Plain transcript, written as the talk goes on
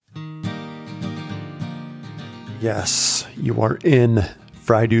Yes, you are in.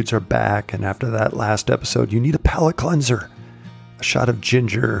 Fry Dudes are back, and after that last episode, you need a palate cleanser. A shot of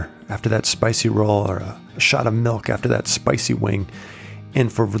ginger after that spicy roll, or a shot of milk after that spicy wing.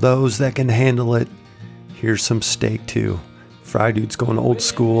 And for those that can handle it, here's some steak too. Fry Dudes going old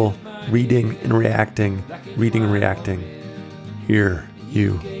school, reading and reacting, reading and reacting. Here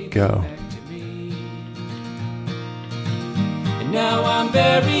you go. And now I'm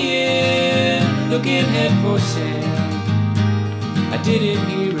burying, looking head for sale. I didn't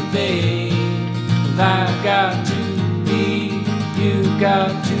hear a thing. I got to leave, you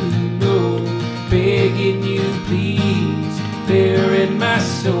got to know. Begging you, please, bear in my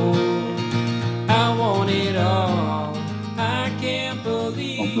soul. I want it all. I can't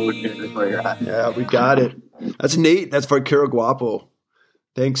believe. Yeah, we got it. That's Nate. That's Vaquero Guapo.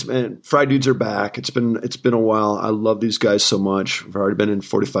 Thanks, man. Fry Dudes are back. It's been a while. I love these guys so much. We've already been in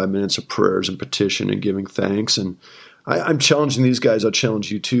 45 minutes of prayers and petition and giving thanks. And I'm challenging these guys. I'll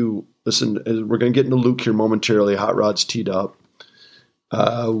challenge you too. Listen, we're going to get into Luke here momentarily. Hot Rod's teed up.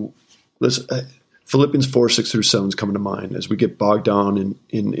 Listen, Philippians 4:6-7 is coming to mind as we get bogged down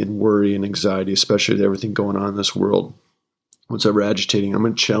in worry and anxiety, especially with everything going on in this world. What's ever agitating. I'm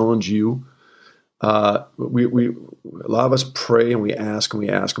going to challenge you. We a lot of us pray and we ask and we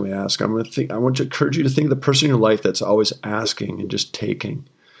ask and we ask. I want to encourage you to think of the person in your life that's always asking and just taking.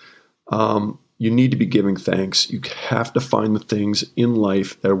 You need to be giving thanks. You have to find the things in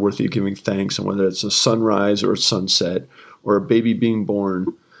life that are worthy of giving thanks, and whether it's a sunrise or a sunset or a baby being born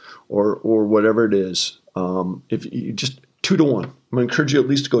or whatever it is. If you just 2-to-1, I'm going to encourage you at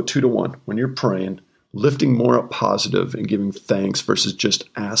least to go 2-to-1 when you're praying, lifting more up positive and giving thanks versus just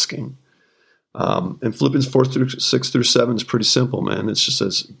asking. And Philippians 4:6-7 is pretty simple, man. It just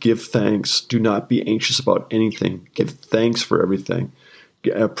says, give thanks. Do not be anxious about anything. Give thanks for everything.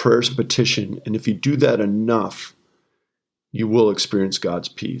 Prayers and petition. And if you do that enough, you will experience God's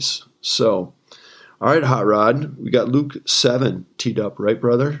peace. So, all right, Hot Rod, we got Luke 7 teed up, right,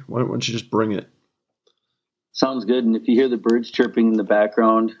 brother? Why don't you just bring it? Sounds good. And if you hear the birds chirping in the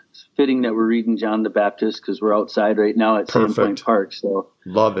background, it's fitting that we're reading John the Baptist because we're outside right now at Sandpoint Park. So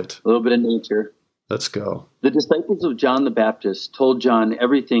love it. A little bit of nature. Let's go. The disciples of John the Baptist told John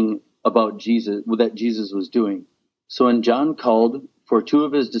everything about Jesus, that Jesus was doing. So when John called for 2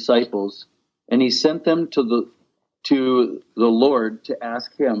 of his disciples, and he sent them to the Lord to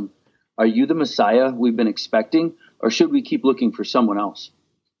ask him, "Are you the Messiah we've been expecting, or should we keep looking for someone else?"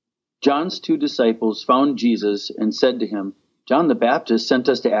 John's 2 disciples found Jesus and said to him, "John the Baptist sent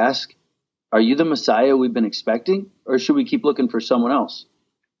us to ask, are you the Messiah we've been expecting, or should we keep looking for someone else?"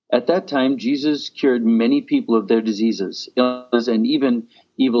 At that time, Jesus cured many people of their diseases, illnesses, and even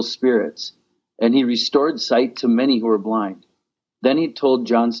evil spirits, and he restored sight to many who were blind. Then he told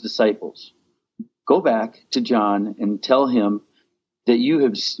John's disciples, "Go back to John and tell him that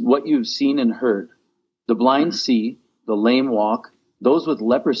what you have seen and heard. The blind see, the lame walk, those with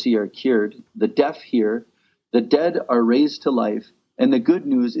leprosy are cured, the deaf hear, the dead are raised to life, and the good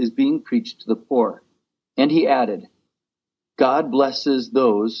news is being preached to the poor." And he added, "God blesses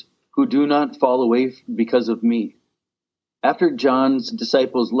those who do not fall away because of me." After John's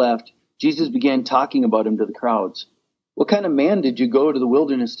disciples left, Jesus began talking about him to the crowds. "What kind of man did you go to the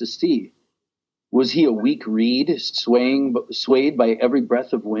wilderness to see? Was he a weak reed swayed by every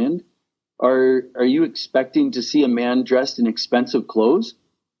breath of wind? Are you expecting to see a man dressed in expensive clothes?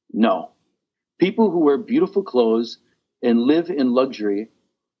 No. People who wear beautiful clothes and live in luxury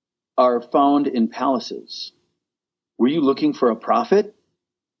are found in palaces. Were you looking for a prophet?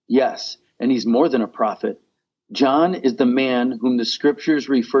 Yes, and he's more than a prophet. John is the man whom the scriptures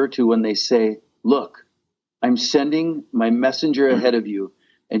refer to when they say, 'Look, I'm sending my messenger ahead of you,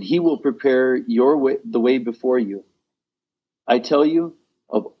 and he will prepare the way before you.' I tell you,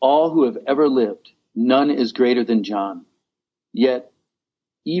 of all who have ever lived, none is greater than John. Yet,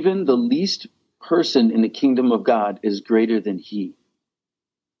 even the least person in the kingdom of God is greater than he."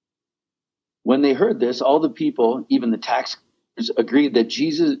 When they heard this, all the people, even the tax collectors, agreed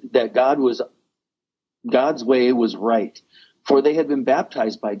that God's way was right, for they had been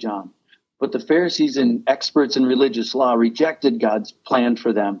baptized by John. But the Pharisees and experts in religious law rejected God's plan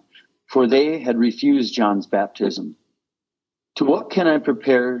for them, for they had refused John's baptism. "To what can I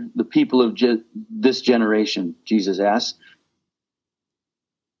prepare the people of this generation?" Jesus asked.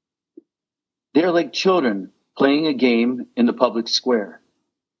 "They are like children playing a game in the public square.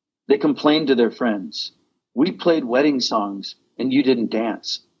 They complained to their friends, 'We played wedding songs and you didn't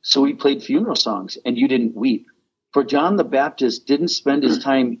dance. So we played funeral songs and you didn't weep.' For John the Baptist didn't spend his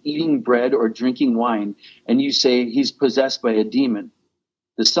time eating bread or drinking wine, and you say he's possessed by a demon.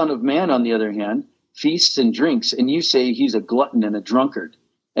 The Son of Man, on the other hand, feasts and drinks, and you say he's a glutton and a drunkard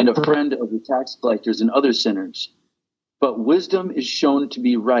and a friend of the tax collectors and other sinners. But wisdom is shown to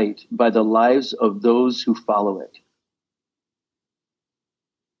be right by the lives of those who follow it.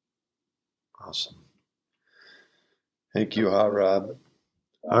 Awesome. Thank you, Rob.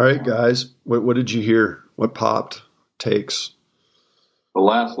 All right, guys. What did you hear? What popped? Takes? The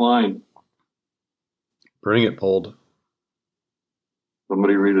last line. Bring it, Bold.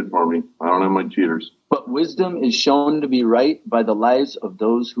 Somebody read it for me. I don't have my cheaters. But wisdom is shown to be right by the lives of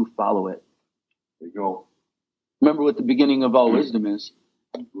those who follow it. There you go. Remember what the beginning of all wisdom is.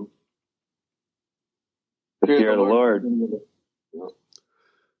 The fear of the Lord.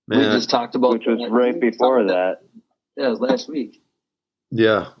 We just talked about, which was right before that. Yeah, it was last week.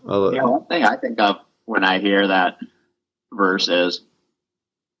 Yeah. One thing I think of when I hear that verse is,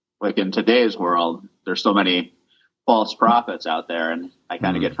 like, in today's world, there's so many false prophets out there, and I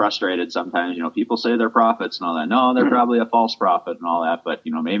kind of get frustrated sometimes. People say they're prophets and all that. No, they're probably a false prophet and all that, but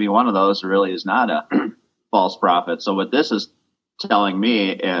maybe one of those really is not a false prophet. So what this is telling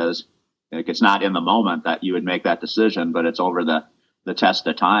me is, like, it's not in the moment that you would make that decision, but it's over the test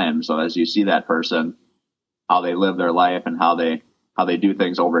of time. So as you see that person, how they live their life and how they do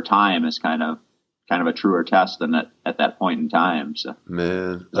things over time is kind of a truer test than at that point in time. So,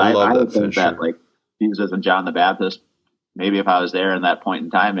 man, I love would that think that, like Jesus and John the Baptist, maybe if I was there in that point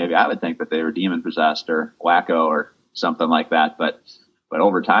in time, maybe I would think that they were demon possessed or wacko or something like that. But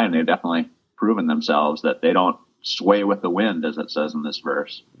over time, they've definitely proven themselves that they don't sway with the wind, as it says in this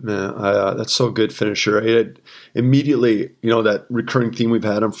verse. Man, that's so good, Finisher. Immediately, that recurring theme we've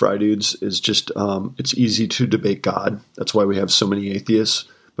had on Friday Dudes is just it's easy to debate God. That's why we have so many atheists,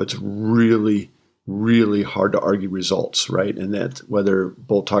 but it's really, really hard to argue results, right? And that whether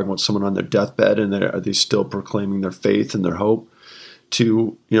both talking about someone on their deathbed and are they still proclaiming their faith and their hope,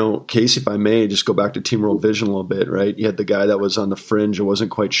 to, Casey, if I may, just go back to Team World Vision a little bit, right? You had the guy that was on the fringe and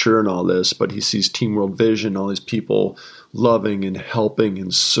wasn't quite sure in all this, but he sees Team World Vision, all these people loving and helping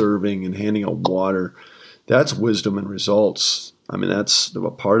and serving and handing out water. That's wisdom and results. I mean, that's a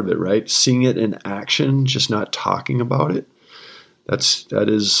part of it, right? Seeing it in action, just not talking about it. I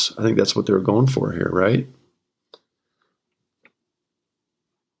think that's what they were going for here, right?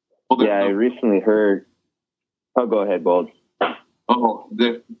 Yeah, I recently heard. Oh, go ahead, Bold. Oh,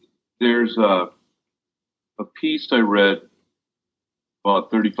 there's a piece I read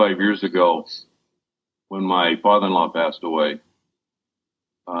about 35 years ago when my father-in-law passed away.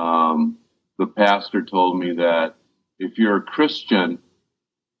 The pastor told me that if you're a Christian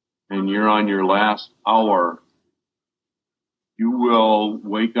and you're on your last hour, you will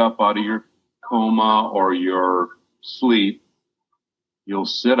wake up out of your coma or your sleep. You'll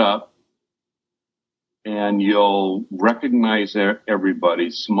sit up and you'll recognize everybody,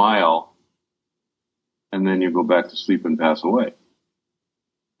 smile, and then you go back to sleep and pass away.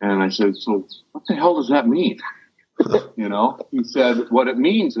 And I said, so what the hell does that mean? He said, what it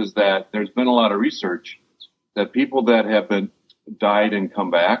means is that there's been a lot of research that people that have died and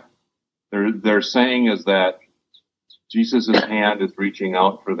come back, they're saying is that Jesus' hand is reaching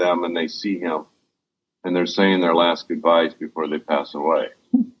out for them and they see him and they're saying their last goodbyes before they pass away.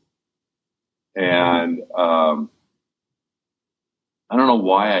 And I don't know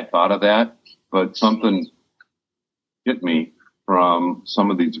why I thought of that, but something hit me from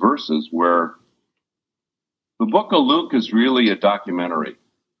some of these verses where the book of Luke is really a documentary.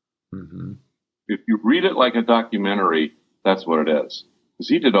 Mm-hmm. If you read it like a documentary, that's what it is, because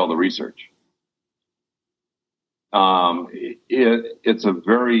he did all the research. It's a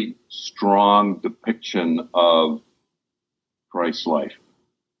very strong depiction of Christ's life.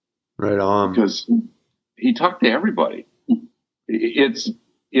 Right on. Because he talked to everybody.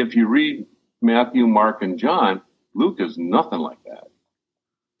 If you read Matthew, Mark, and John, Luke is nothing like that.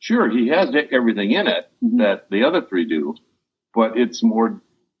 Sure, he has everything in it that the other three do, but it's more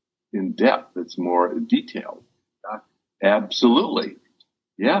in depth. It's more detailed. Absolutely.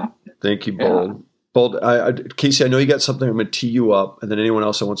 Yeah. Thank you, Bold. Yeah. Bold, Casey, I know you got something. I'm going to tee you up, and then anyone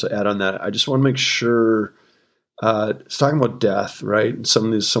else that wants to add on that. I just want to make sure. It's talking about death, right? And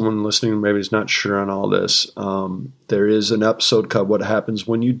someone listening maybe is not sure on all this. There is an episode called "What Happens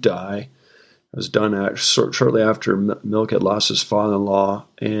When You Die." It was done shortly after Milk had lost his father-in-law,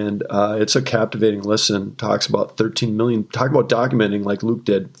 and it's a captivating listen. Talks about 13 million. Talk about documenting like Luke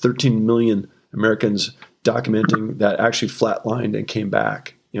did. 13 million Americans documenting that actually flatlined and came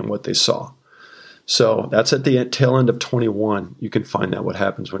back in what they saw. So that's at the tail end of 21. You can find that. What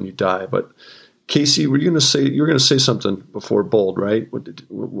happens when you die, but. Casey, were you going to say you were going to say something before Bold, right?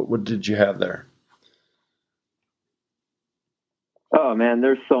 What did you have there? Oh, Oh man,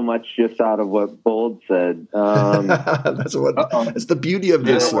 there's so much just out of what Bold said. That's the beauty of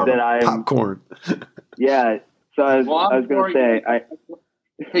this popcorn. Yeah. So I was going to say,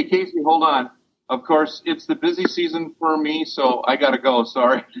 Hey Casey, hold on. Of course, it's the busy season for me, so I got to go.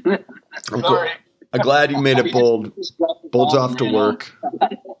 Sorry. Sorry. I'm glad you made it, Bold. Bold's off to work.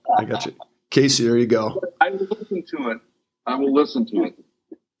 I got you. Casey, there you go. I will listen to it.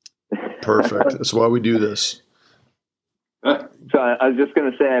 Perfect. That's why we do this. So I was just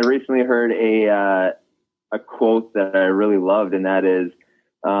going to say, I recently heard a quote that I really loved, and that is,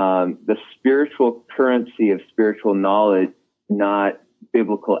 the spiritual currency of spiritual knowledge, not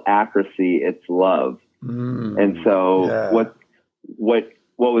biblical accuracy, it's love. And so what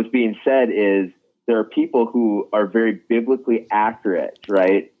was being said is, there are people who are very biblically accurate,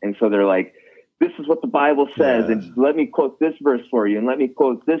 right? And so they're like, this is what the Bible says, and let me quote this verse for you, and let me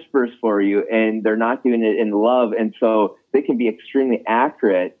quote this verse for you, and they're not doing it in love. And so they can be extremely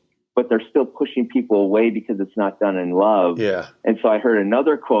accurate, but they're still pushing people away because it's not done in love. Yeah. And so I heard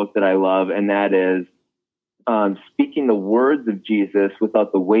another quote that I love, and that is, speaking the words of Jesus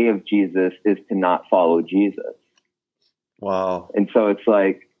without the way of Jesus is to not follow Jesus. Wow. And so it's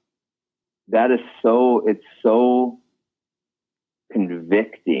like, it's so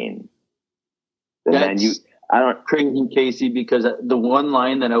convicting. Crazy, Casey, because the one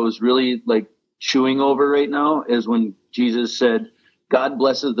line that I was really like chewing over right now is when Jesus said, God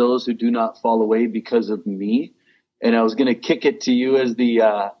blesses those who do not fall away because of me. And I was going to kick it to you as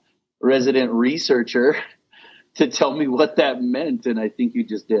the resident researcher to tell me what that meant. And I think you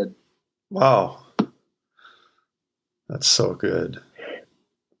just did. Wow. That's so good.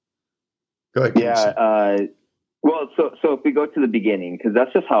 Go ahead, Casey. Yeah. Well, so if we go to the beginning, because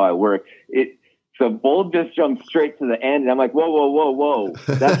that's just how I work. So Bold just jumped straight to the end, and I'm like, whoa.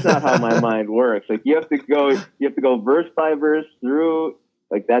 That's not how my mind works. Like you have to go verse by verse through.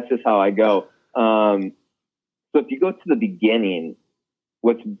 Like that's just how I go. So if you go to the beginning,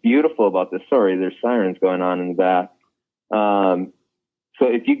 what's beautiful about this story, there's sirens going on in the back. So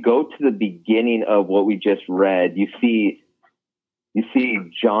if you go to the beginning of what we just read, you see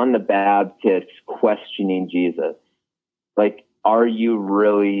John the Baptist questioning Jesus. Like, are you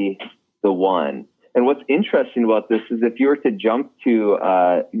really the one? And what's interesting about this is if you were to jump to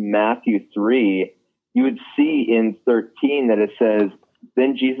Matthew 3, you would see in 13 that it says,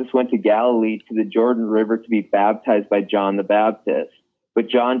 then Jesus went to Galilee to the Jordan River to be baptized by John the Baptist. But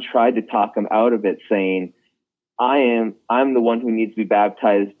John tried to talk him out of it, saying, I'm the one who needs to be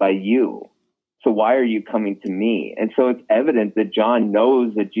baptized by you. So why are you coming to me? And so it's evident that John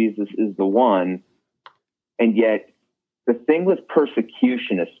knows that Jesus is the one. And yet the thing with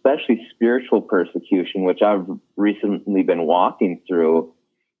persecution, especially spiritual persecution, which I've recently been walking through,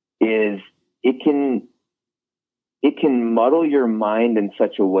 is it can muddle your mind in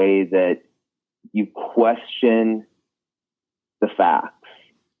such a way that you question the facts.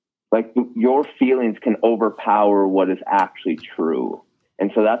 Like your feelings can overpower what is actually true.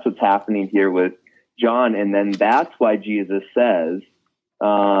 And so that's what's happening here with John. And then that's why Jesus says,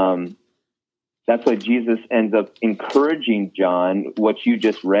 that's why Jesus ends up encouraging John, what you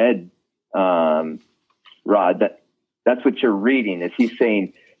just read, Rod, that's what you're reading, is he's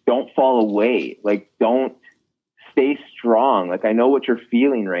saying, don't fall away. Like, don't stay strong. Like, I know what you're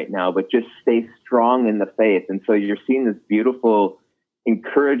feeling right now, but just stay strong in the faith. And so you're seeing this beautiful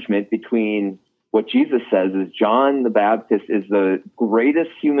encouragement between what Jesus says is John the Baptist is the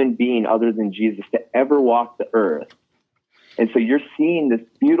greatest human being other than Jesus to ever walk the earth. And so you're seeing this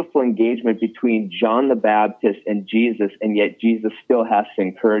beautiful engagement between John the Baptist and Jesus, and yet Jesus still has to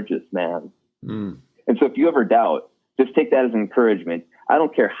encourage this man. Mm. And so if you ever doubt, just take that as encouragement. I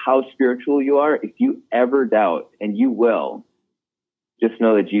don't care how spiritual you are. If you ever doubt, and you will, just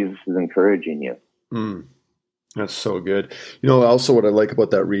know that Jesus is encouraging you. Mm. That's so good. You know, also what I like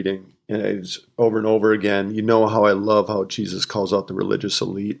about that reading, and it's over and over again, you know how I love how Jesus calls out the religious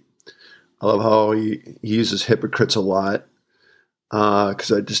elite. I love how he uses hypocrites a lot, because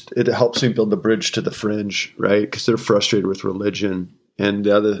it helps me build the bridge to the fringe, right? Because they're frustrated with religion. And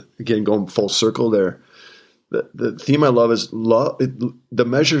again, going full circle there, the theme I love is love. The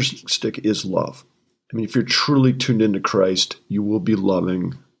measure stick is love. I mean, if you're truly tuned into Christ, you will be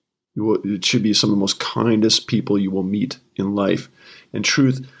loving. It should be some of the most kindest people you will meet in life. In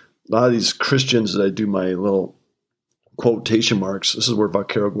truth, a lot of these Christians that I do my little quotation marks, this is where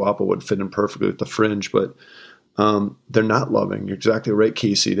Vaquero Guapo would fit in perfectly with the fringe, but they're not loving. You're exactly right,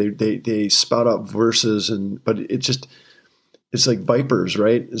 Casey. They spout out verses, but it's like vipers,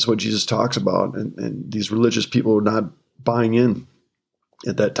 right? Is what Jesus talks about. And these religious people were not buying in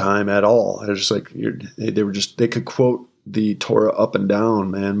at that time at all. They're just like, they could quote the Torah up and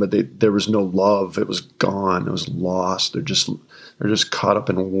down, man, but there was no love. It was gone. It was lost. They're just caught up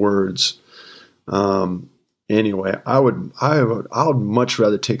in words. Anyway, I would much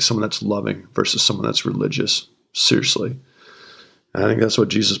rather take someone that's loving versus someone that's religious. Seriously. And I think that's what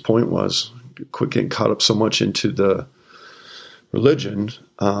Jesus' point was. Quit getting caught up so much into the religion.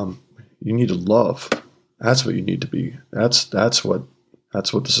 You need to love. That's what you need to be. That's what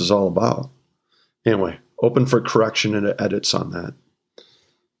this is all about. Anyway, open for correction and edits on that.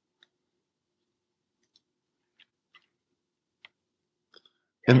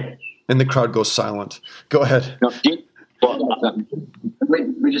 And the crowd goes silent. Go ahead. No,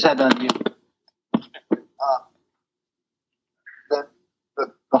 we just had to unmute.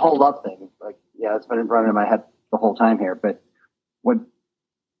 The whole love thing, like, yeah, it's been running in my head the whole time here. But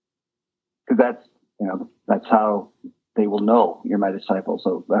because that's how they will know you're my disciple.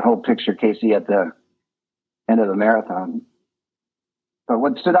 So that whole picture, Casey, at the end of the marathon. But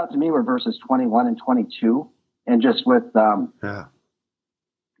what stood out to me were verses 21 and 22, and just with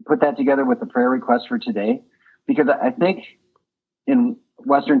put that together with the prayer request for today, because I think in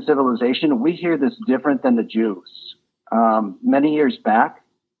Western civilization we hear this different than the Jews. Many years back,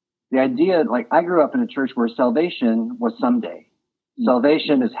 the idea, like, I grew up in a church where salvation was someday.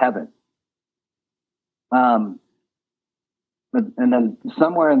 Salvation is heaven. And then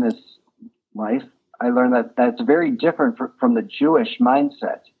somewhere in this life, I learned that that's very different from the Jewish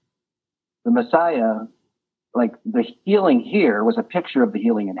mindset. The Messiah, like, the healing here was a picture of the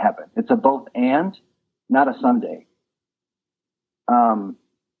healing in heaven. It's a both and, not a someday. So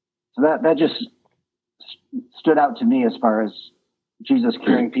that just stood out to me as far as Jesus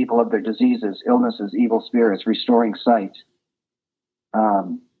curing people of their diseases, illnesses, evil spirits, restoring sight.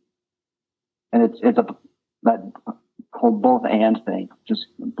 And it's that whole both and thing just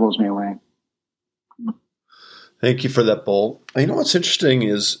blows me away. Thank you for that, Bull. You know what's interesting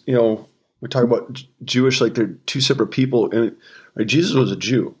is, we talk about Jewish like they're two separate people. And right, Jesus was a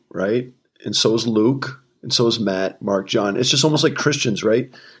Jew, right? And so is Luke, and so is Matt, Mark, John. It's just almost like Christians,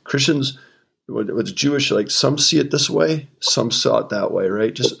 right? Christians, what's Jewish, like some see it this way, some saw it that way,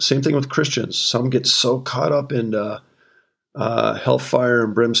 right? Just same thing with Christians. Some get so caught up in hellfire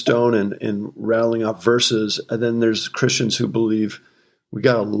and brimstone and rattling off verses. And then there's Christians who believe we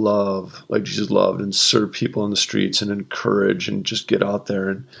got to love like Jesus loved and serve people in the streets and encourage and just get out there.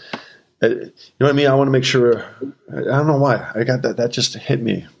 And you know what I mean? I want to make sure, I don't know why I got that. That just hit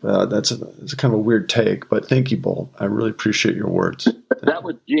me. It's a kind of a weird take, but thank you, Bull. I really appreciate your words. That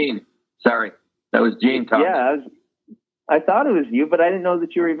was Gene. Sorry. That was Gene talking. Yeah, I thought it was you, but I didn't know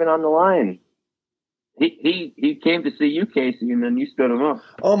that you were even on the line. He came to see you, Casey, and then you stood him up.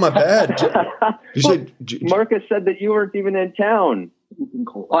 Oh, my bad. Marcus said that you weren't even in town.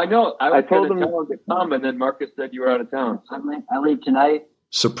 I know. I told him to come, and then Marcus said you were out of town. I leave tonight.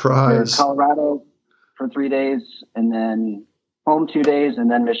 Surprise. For Colorado for 3 days, and then home 2 days, and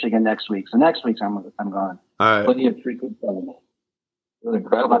then Michigan next week. So next week I'm gone. All right. Plenty of frequent time.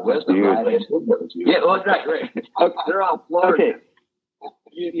 Incredible wisdom. Yeah, well, right. They're all Florida. Okay.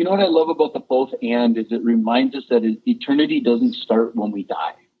 You know what I love about the both and is it reminds us that eternity doesn't start when we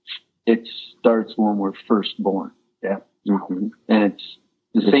die. It starts when we're first born. Yeah. Mm-hmm. And it's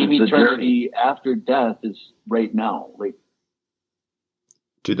the same eternity after death is right now. Like,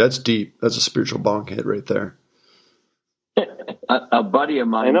 dude, that's deep. That's a spiritual bonk hit right there. A buddy of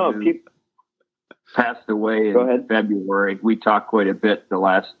mine passed away in February. We talked quite a bit the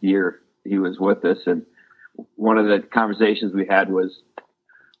last year he was with us, and one of the conversations we had was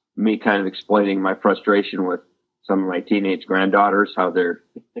me kind of explaining my frustration with some of my teenage granddaughters, how they're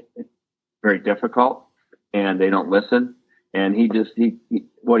very difficult and they don't listen. And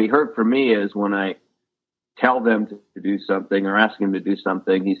what he heard from me is when I tell them to do something or ask him to do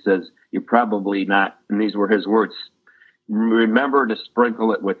something, he says, you're probably not, and these were his words, remember to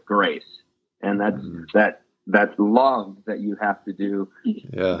sprinkle it with grace. And that love that you have to do,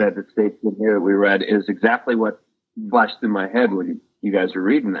 that the statement here that we read is exactly what flashed in my head when you guys were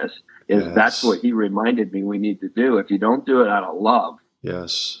reading this. That's what he reminded me we need to do. If you don't do it out of love,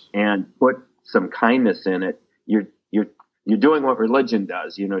 and put some kindness in it, you're doing what religion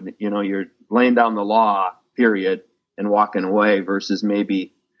does. You're laying down the law, period, and walking away. Versus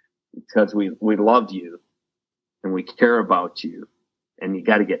maybe because we love you and we care about you, and you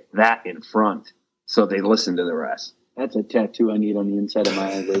got to get that in front. So they listen to the rest. That's a tattoo I need on the inside of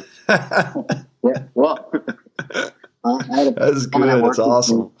my eyelid. Yeah, well, that's good. That's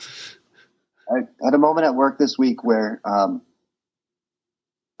awesome. I had a moment at work this week where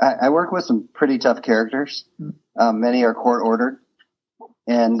I work with some pretty tough characters. Many are court ordered.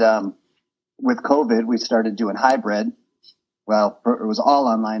 And with COVID, we started doing hybrid. it was all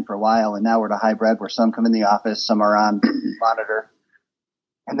online for a while, and now we're to hybrid where some come in the office, some are on monitor.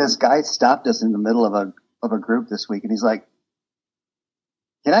 And this guy stopped us in the middle of a group this week, and he's like,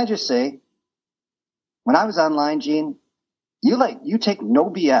 "Can I just say, when I was online, Gene, you take no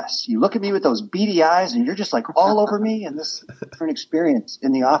BS. You look at me with those beady eyes, and you're just like all over me and this different experience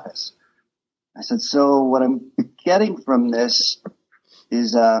in the office." I said, "So what I'm getting from this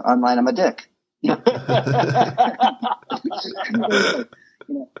is online I'm a dick." But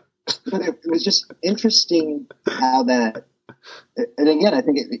it was just interesting how that. And again, I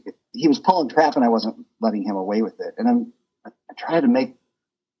think he was pulling trap, and I wasn't letting him away with it. And I try to make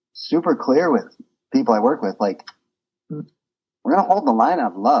super clear with people I work with, like, we're going to hold the line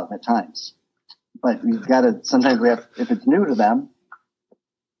of love at times, but we've got to. Sometimes we have. If it's new to them,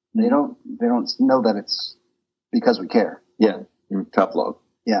 they don't know that it's because we care. Yeah, tough love.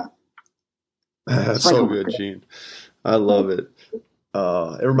 Yeah, that's so good, Gene. I love it.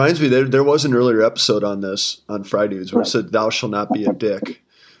 It reminds me there was an earlier episode on this on Fridays where it said, "Thou shalt not be a dick,"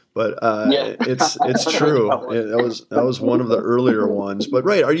 but it's true. That was one of the earlier ones. But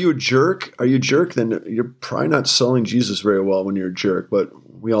right, are you a jerk? Are you a jerk? Then you're probably not selling Jesus very well when you're a jerk. But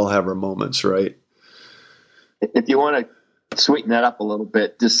we all have our moments, right? If you want to sweeten that up a little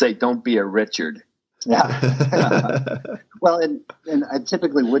bit, just say, "Don't be a Richard." Yeah. Well, and I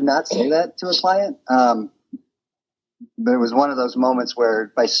typically would not say that to a client. But it was one of those moments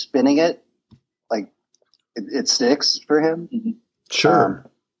where by spinning it, like it sticks for him. Sure.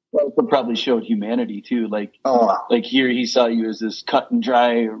 Well, it probably showed humanity too. Like, like here he saw you as this cut and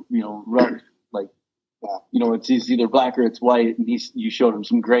dry, rough, like, it's either black or it's white, and you showed him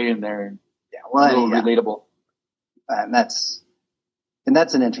some gray in there, and a little relatable. And that's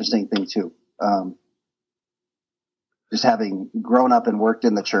an interesting thing too. Just having grown up and worked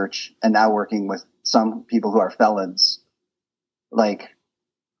in the church, and now working with some people who are felons, like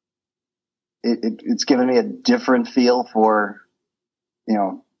it's given me a different feel for,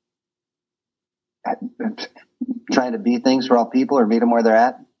 trying to be things for all people or meet them where they're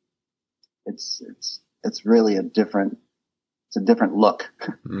at. It's really a different look.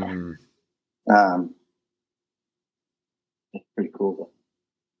 Mm. That's pretty cool.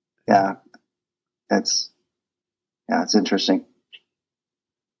 Yeah, it's interesting.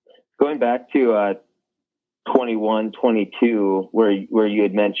 Going back to 21:22, where you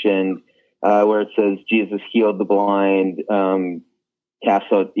had mentioned where it says Jesus healed the blind,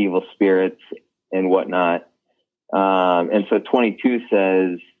 cast out evil spirits, and whatnot. And so 22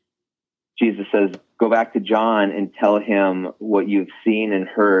 says, Jesus says, "Go back to John and tell him what you've seen and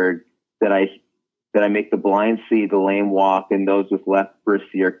heard, that I make the blind see, the lame walk, and those with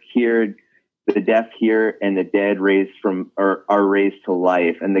leprosy are cured, the deaf hear, and the dead are raised to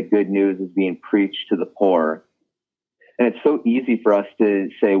life, and the good news is being preached to the poor." And it's so easy for us to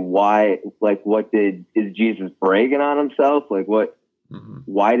say, why, like, is Jesus bragging on himself? Like, what,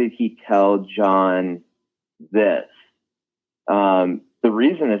 why did he tell John this? The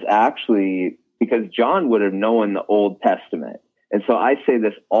reason is actually because John would have known the Old Testament. And so I say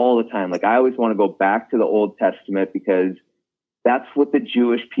this all the time. Like, I always want to go back to the Old Testament because that's what the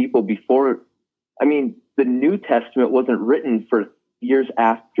Jewish people the New Testament wasn't written for years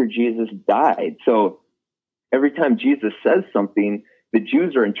after Jesus died. So every time Jesus says something, the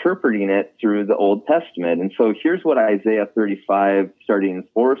Jews are interpreting it through the Old Testament. And so here's what Isaiah 35, starting in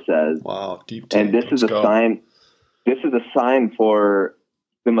 4 says. Wow, deep take. And this is a sign. This is a sign for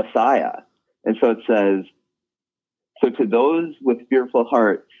the Messiah. And so it says, "So to those with fearful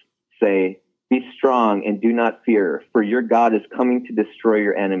hearts, say, be strong and do not fear, for your God is coming to destroy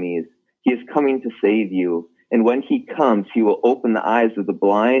your enemies. He is coming to save you. And when he comes, he will open the eyes of the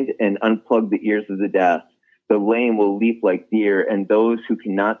blind and unplug the ears of the deaf. The lame will leap like deer, and those who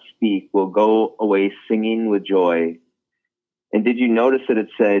cannot speak will go away singing with joy." And did you notice that it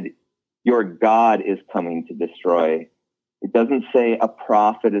said, your God is coming to destroy? It doesn't say a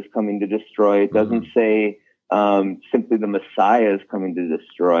prophet is coming to destroy. It doesn't say simply the Messiah is coming to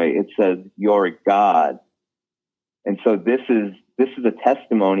destroy. It says your God. And so this is a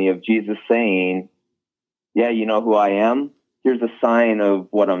testimony of Jesus saying, yeah, you know who I am? Here's a sign of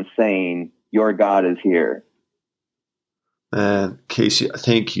what I'm saying. Your God is here. Man, Casey,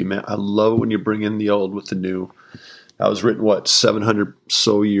 thank you, man. I love it when you bring in the old with the new. That was written, 700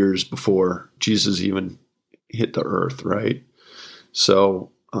 so years before Jesus even hit the earth, right?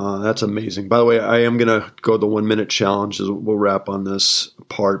 So that's amazing. By the way, I am going to go the 1 minute challenge as we'll wrap on this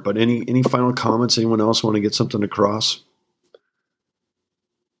part. But any final comments? Anyone else want to get something across?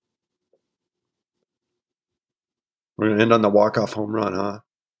 We're going to end on the walk-off home run, huh?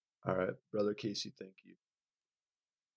 All right, Brother Casey, thank you.